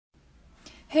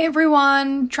Hey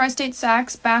everyone, Tri-State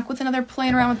Sax back with another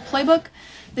Playin Around With Playbook.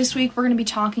 This week we're going to be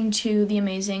talking to the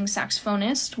amazing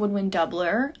saxophonist, woodwind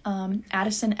doubler,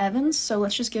 Adison Evans. So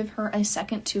let's just give her a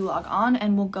second to log on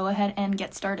and we'll go ahead and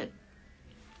get started.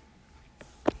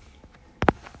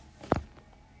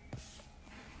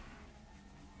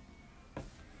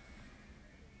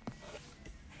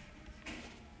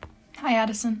 Hi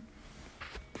Adison.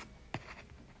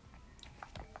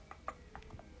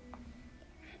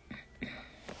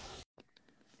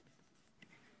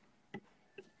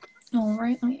 All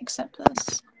right, let me accept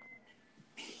this.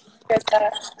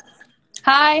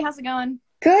 Hi, how's it going?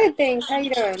 Good, thanks. How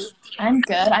you doing? I'm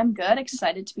good.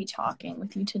 Excited to be talking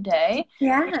with you today.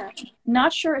 Yeah.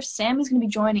 Not sure if Sammy's going to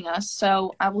be joining us,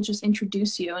 so I will just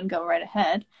introduce you and go right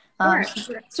ahead.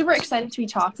 Super excited to be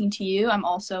talking to you. I'm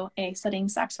also a studying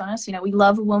saxophonist. You know, we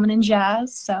love a woman in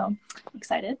jazz, so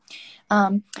excited.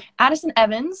 Adison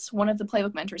Evans, one of the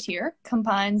Playbook mentors here,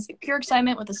 combines pure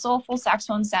excitement with a soulful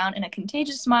saxophone sound and a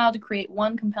contagious smile to create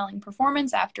one compelling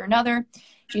performance after another.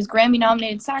 She's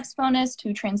Grammy-nominated saxophonist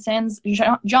who transcends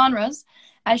genres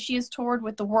as she has toured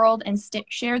with the world and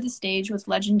shared the stage with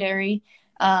legendary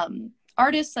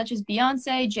artists such as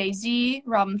Beyoncé, JayZ,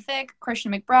 Thicke,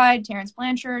 McBride, Terrence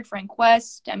Blanchard,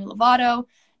 Wess, Demi Lovato,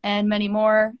 and many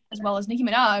more, as well as Nicki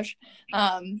Minaj.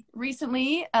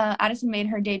 Recently, Adison made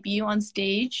her debut on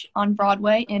stage on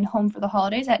Broadway in Home for the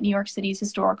Holidays at New York City's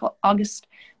historical August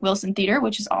Wilson Theater,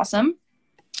 which is awesome.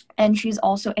 And she's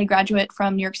also a graduate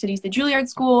from New York City's the Juilliard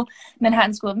School,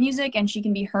 Manhattan School of Music, and she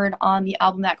can be heard on the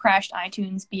album that crashed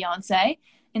iTunes, Beyoncé,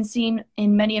 and seen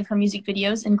in many of her music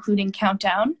videos, including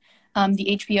Countdown,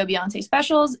 the HBO Beyonce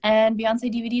specials, and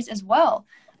Beyoncé DVDs as well.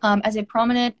 As a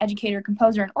prominent educator,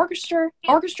 composer, and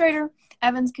orchestrator,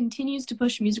 Evans continues to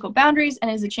push musical boundaries and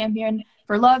is a champion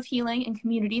for love, healing, and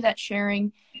community that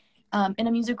sharing in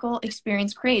a musical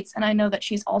experience creates. And I know that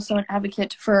she's also an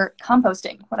advocate for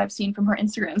composting, what I've seen from her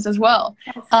Instagrams as well.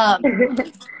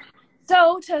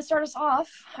 So to start us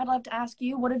off, I'd love to ask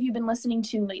you, what have you been listening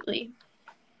to lately?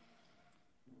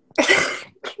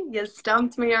 You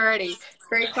stumped me already.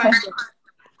 Great question.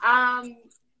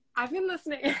 I've been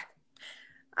listening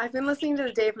to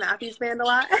the Dave Matthews Band a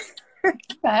lot.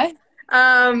 Okay.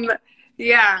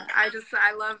 Yeah, I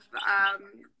love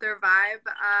their vibe.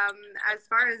 As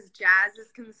far as jazz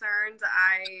is concerned,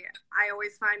 I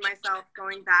always find myself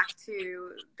going back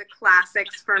to the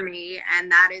classics for me,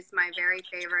 and that is my very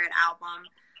favorite album.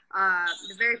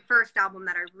 The very first album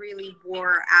that I really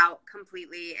wore out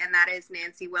completely, and that is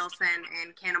Nancy Wilson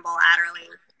and Cannibal Adderley.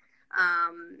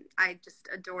 I just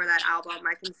adore that album.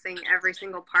 I can sing every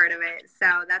single part of it.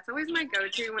 So that's always my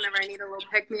go-to whenever I need a little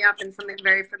pick-me-up and something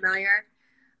very familiar.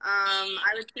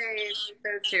 I would say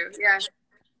those two. Yeah.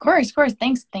 Of course.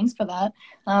 Thanks for that.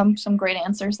 Some great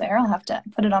answers there. I'll have to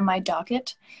put it on my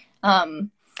docket.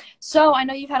 So I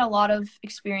know you've had a lot of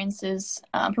experiences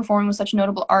performing with such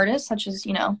notable artists, such as,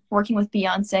 you know, working with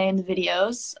Beyoncé in the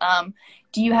videos.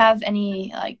 Do you have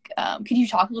any, could you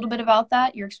talk a little bit about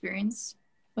that, your experience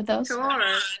with those?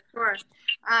 Sure.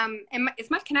 Is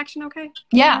my connection okay?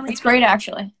 Yeah, it's great,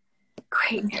 actually.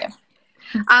 Great.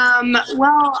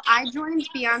 Well, I joined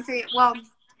Beyoncé. Well,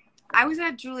 I was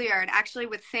at Juilliard, actually,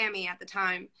 with Sammy at the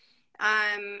time.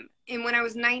 And when I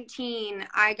was 19,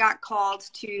 I got called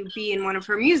to be in one of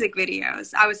her music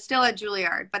videos. I was still at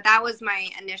Juilliard, but that was my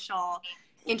initial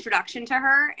introduction to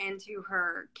her and to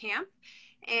her camp.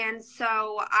 And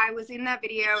so I was in that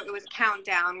video. It was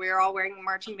Countdown. We were all wearing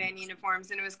marching band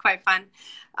uniforms, and it was quite fun.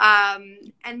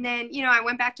 And then, you know, I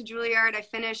went back to Juilliard. I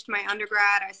finished my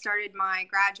undergrad. I started my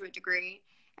graduate degree.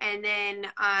 And then,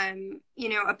 you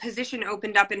know, a position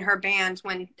opened up in her band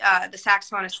when the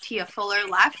saxophonist Tia Fuller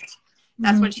left.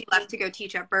 That's when she left to go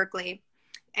teach at Berkeley.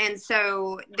 And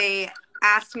so they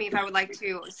asked me if I would like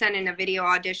to send in a video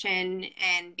audition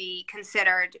and be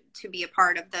considered to be a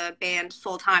part of the band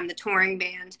full-time, the touring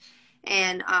band,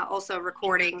 and also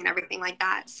recording and everything like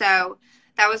that. So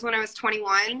that was when I was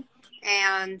 21.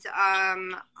 And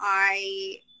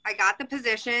I got the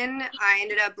position. I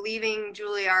ended up leaving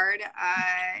Juilliard,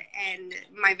 and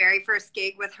my very first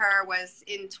gig with her was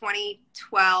in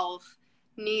 2012,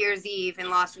 New Year's Eve in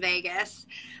Las Vegas.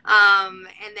 And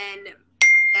then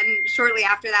shortly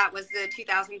after that was the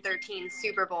 2013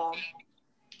 Super Bowl.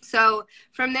 So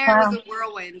from there, it was a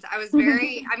whirlwind. I was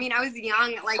I was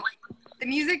young. Like, the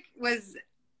music was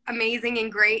amazing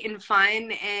and great and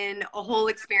fun and a whole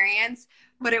experience.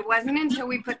 But it wasn't until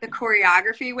we put the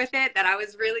choreography with it that I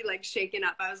was really, like, shaken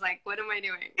up. I was like, what am I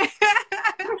doing?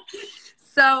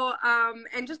 So,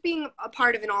 and just being a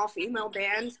part of an all-female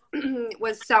band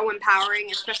was so empowering,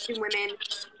 especially women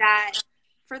that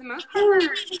for the most part, were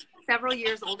several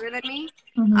years older than me.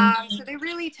 So they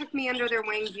really took me under their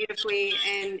wing beautifully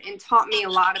and taught me a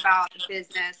lot about the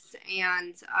business.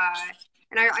 And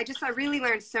I really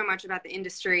learned so much about the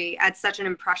industry at such an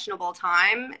impressionable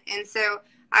time. And so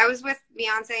I was with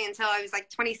Beyoncé until I was like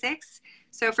 26.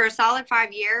 So for a solid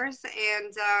 5 years.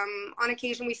 And on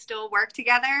occasion, we still work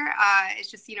together.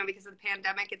 It's just, because of the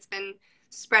pandemic, it's been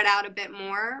spread out a bit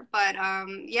more. But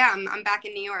yeah, I'm back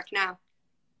in New York now.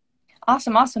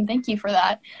 Awesome. Thank you for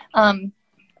that.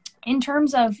 In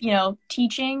terms of,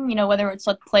 teaching, whether it's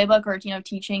like Playbook or,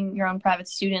 teaching your own private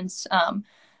students,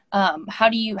 how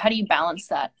do you balance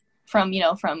that from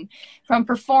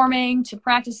performing to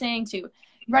practicing to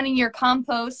running your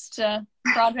compost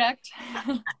project?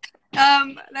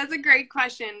 That's a great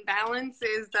question. Balance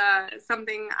is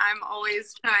something I'm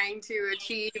always trying to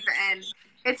achieve, and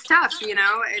it's tough,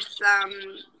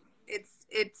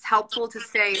 it's helpful to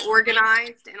stay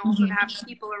organized and also to have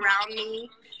people around me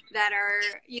that are,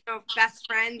 best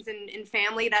friends and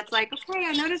family that's like, okay,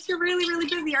 I noticed you're really, really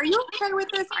busy. Are you okay with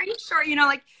this? Are you sure?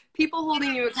 Like people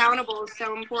holding you accountable is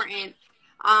so important.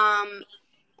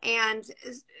 And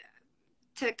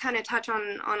to kind of touch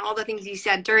on all the things you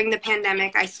said, during the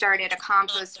pandemic, I started a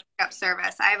compost pickup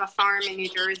service. I have a farm in New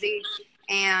Jersey.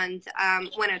 And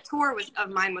when a tour of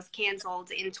mine was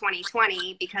canceled in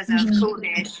 2020 because of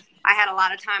COVID, I had a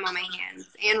lot of time on my hands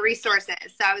and resources.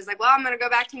 So I was like, well, I'm going to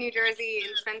go back to New Jersey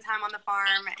and spend time on the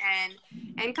farm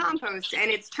and compost.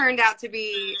 And it's turned out to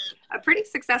be a pretty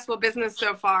successful business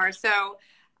so far. So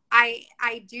I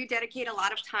do dedicate a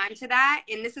lot of time to that.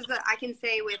 And I can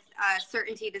say with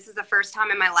certainty, this is the first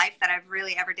time in my life that I've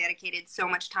really ever dedicated so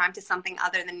much time to something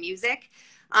other than music.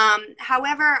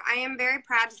 However, I am very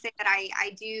proud to say that I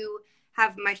do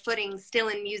have my footing still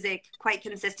in music quite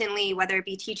consistently, whether it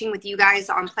be teaching with you guys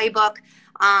on Playbook,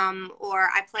 or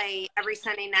I play every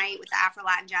Sunday night with the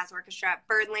Afro-Latin Jazz Orchestra at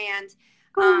Birdland.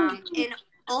 And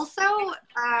also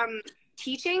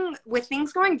teaching with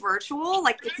things going virtual,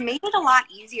 like it's made it a lot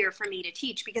easier for me to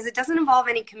teach because it doesn't involve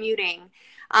any commuting.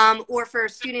 Or for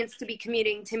students to be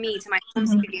commuting to me, to my home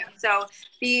studio. So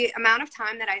the amount of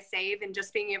time that I save and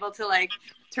just being able to like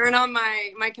turn on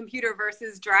my computer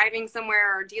versus driving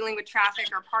somewhere or dealing with traffic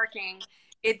or parking,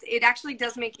 it actually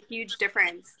does make a huge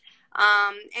difference.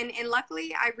 And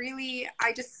luckily I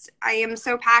am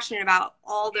so passionate about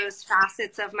all those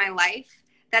facets of my life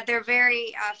that they're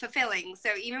very fulfilling. So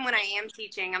even when I am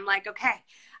teaching, I'm like, okay,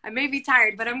 I may be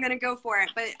tired, but I'm going to go for it.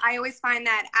 But I always find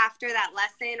that after that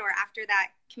lesson or after that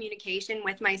communication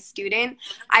with my student,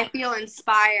 I feel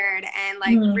inspired and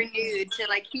like renewed to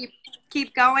like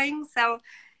keep going. So,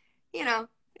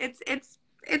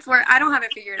 it's where I don't have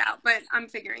it figured out, but I'm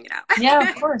figuring it out. Yeah,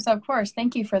 of course.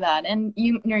 Thank you for that. And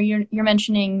you're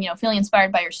mentioning, feeling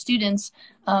inspired by your students.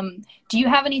 Do you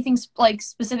have anything like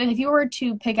specific? If you were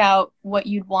to pick out what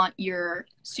you'd want your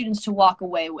students to walk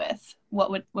away with, what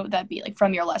would that be like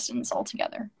from your lessons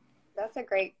altogether? That's a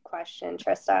great question,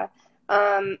 Trista.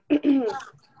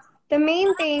 The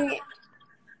main thing,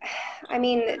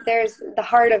 there's the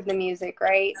heart of the music,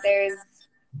 right? There's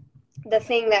the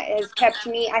thing that has kept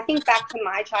me, I think back to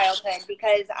my childhood,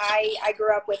 because I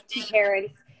grew up with two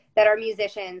parents that are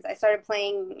musicians. I started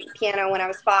playing piano when I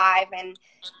was 5, and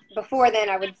before then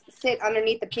I would sit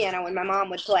underneath the piano when my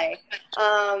mom would play.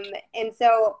 And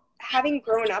so having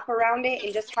grown up around it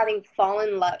and just having fallen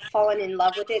in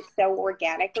love with it so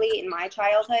organically in my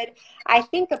childhood, I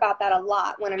think about that a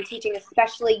lot when I'm teaching,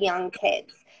 especially young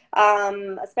kids,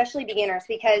 especially beginners,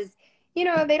 because they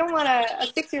don't want a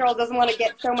 6-year-old doesn't want to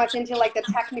get so much into like the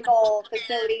technical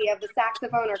facility of the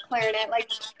saxophone or clarinet. Like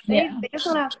they just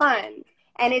want to have fun,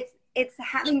 and it's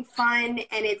having fun,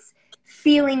 and it's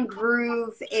feeling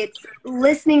groove. It's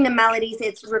listening to melodies.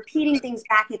 It's repeating things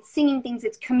back. It's singing things.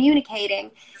 It's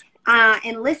communicating,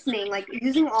 and listening, like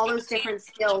using all those different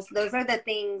skills. Those are the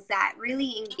things that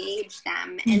really engage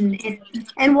them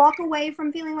and walk away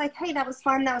from feeling like, hey, that was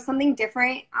fun. That was something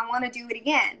different. I want to do it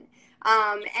again.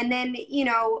 And then,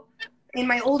 in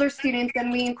my older students, then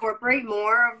we incorporate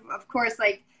more of course,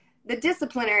 like the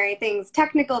disciplinary things,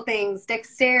 technical things,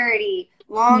 dexterity,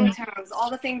 long tones,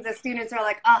 all the things that students are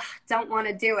like, oh, don't want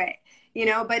to do it,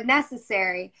 but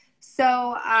necessary.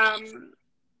 So,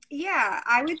 yeah,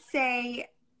 I would say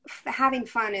having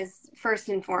fun is first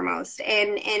and foremost,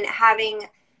 and having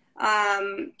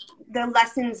the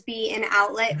lessons be an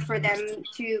outlet for them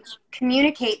to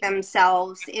communicate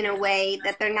themselves in a way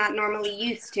that they're not normally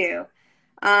used to.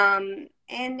 And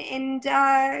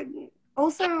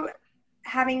also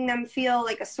having them feel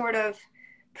like a sort of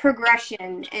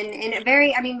progression and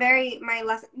very, I mean, very, my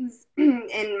lessons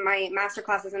and my master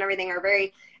classes and everything are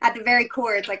very, at the very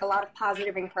core, it's like a lot of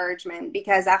positive encouragement,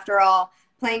 because after all,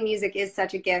 playing music is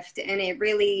such a gift, and it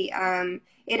really,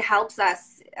 it helps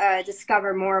us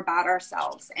discover more about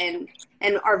ourselves and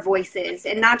our voices,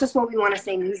 and not just what we want to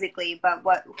say musically,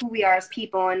 but who we are as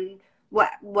people and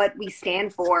what we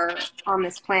stand for on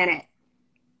this planet.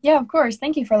 Yeah, of course.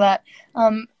 Thank you for that.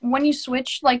 When you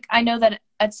switch, like, I know that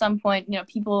at some point, you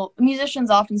know,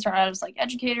 musicians often start out as like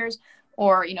educators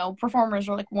or, you know, performers,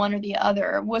 or like one or the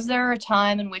other. Was there a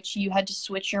time in which you had to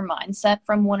switch your mindset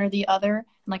from one or the other? And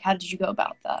like, how did you go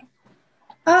about that?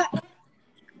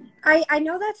 I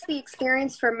know that's the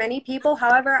experience for many people.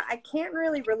 However, I can't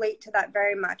really relate to that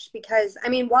very much, because, I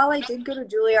mean, while I did go to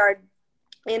Juilliard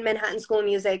and Manhattan School of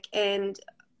Music, and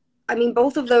I mean,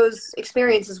 both of those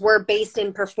experiences were based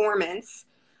in performance.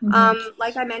 Mm-hmm.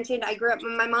 Like I mentioned, I grew up,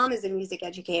 my mom is a music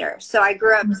educator. So I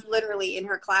grew up literally in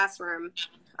her classroom,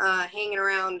 hanging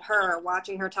around her,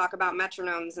 watching her talk about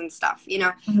metronomes and stuff, you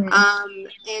know? Mm-hmm.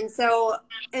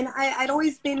 And I'd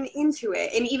always been into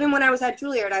it. And even when I was at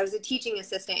Juilliard, I was a teaching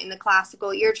assistant in the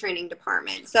classical ear training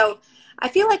department. So I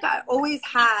feel like I always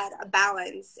had a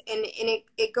balance, and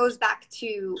it goes back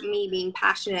to me being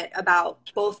passionate about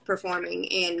both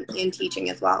performing and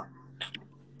teaching as well.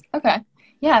 Okay.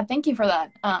 Yeah, thank you for that.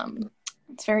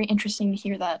 It's very interesting to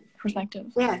hear that perspective.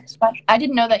 Yeah. I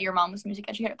didn't know that your mom was a music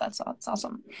educator. That's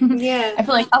awesome. Yeah. I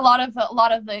feel like a lot of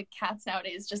the cats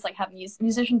nowadays just like have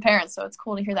musician parents, so it's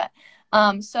cool to hear that.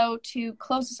 So to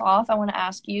close this off, I want to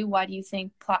ask you, why do you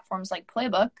think platforms like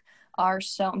Playbook are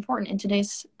so important in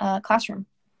today's classroom?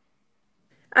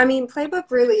 I mean,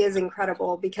 Playbook really is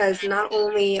incredible, because not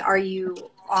only are you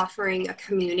offering a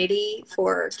community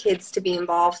for kids to be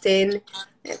involved in,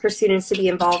 for students to be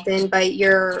involved in, but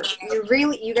you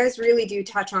guys really do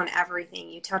touch on everything.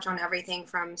 You touch on everything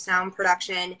from sound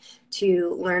production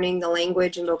to learning the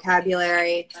language and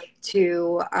vocabulary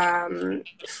to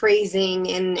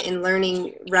phrasing and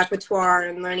learning repertoire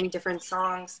and learning different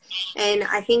songs. And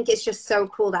I think it's just so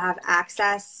cool to have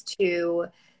access to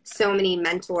so many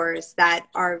mentors that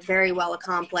are very well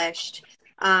accomplished,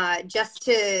 just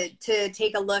to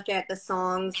take a look at the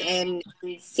songs and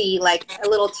see like a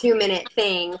little 2-minute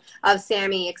thing of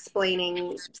Sammy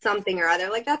explaining something or other.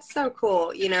 Like, that's so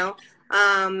cool, you know?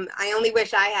 I only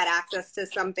wish I had access to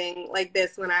something like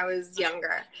this when I was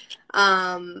younger.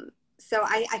 So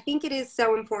I think it is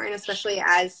so important, especially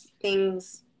as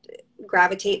things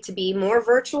gravitate to be more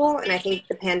virtual. And I think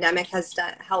the pandemic has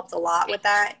helped a lot with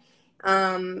that.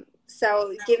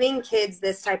 So giving kids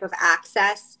this type of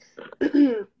access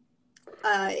is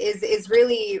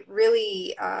really,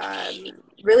 really,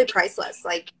 really priceless.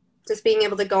 Like, just being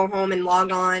able to go home and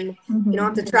log on, you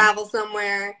don't have to travel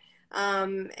somewhere.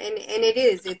 And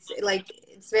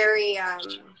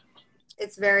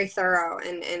it's very thorough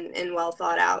and well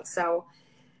thought out. So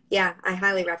yeah, I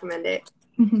highly recommend it.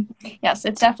 Yes,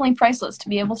 it's definitely priceless to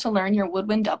be able to learn your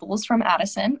woodwind doubles from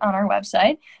Adison on our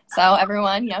website. So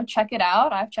everyone, you know, check it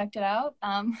out. I've checked it out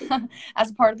as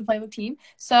a part of the Playbook team.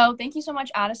 So thank you so much,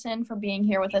 Adison, for being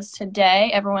here with us today.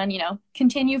 Everyone, you know,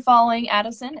 continue following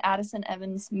Adison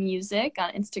Evans Music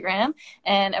on Instagram,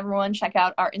 and everyone check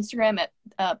out our Instagram at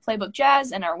Playbook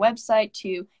Jazz and our website to,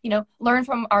 you know, learn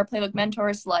from our Playbook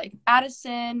mentors like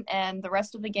Adison and the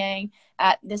rest of the gang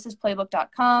at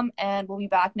thisisplaybook.com. And we'll be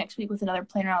back next week with another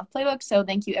Playin Around with Playbook. So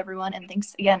thank you, everyone. And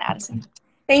thanks again, Adison.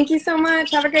 Thank you so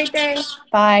much. Have a great day.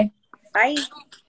 Bye. Bye.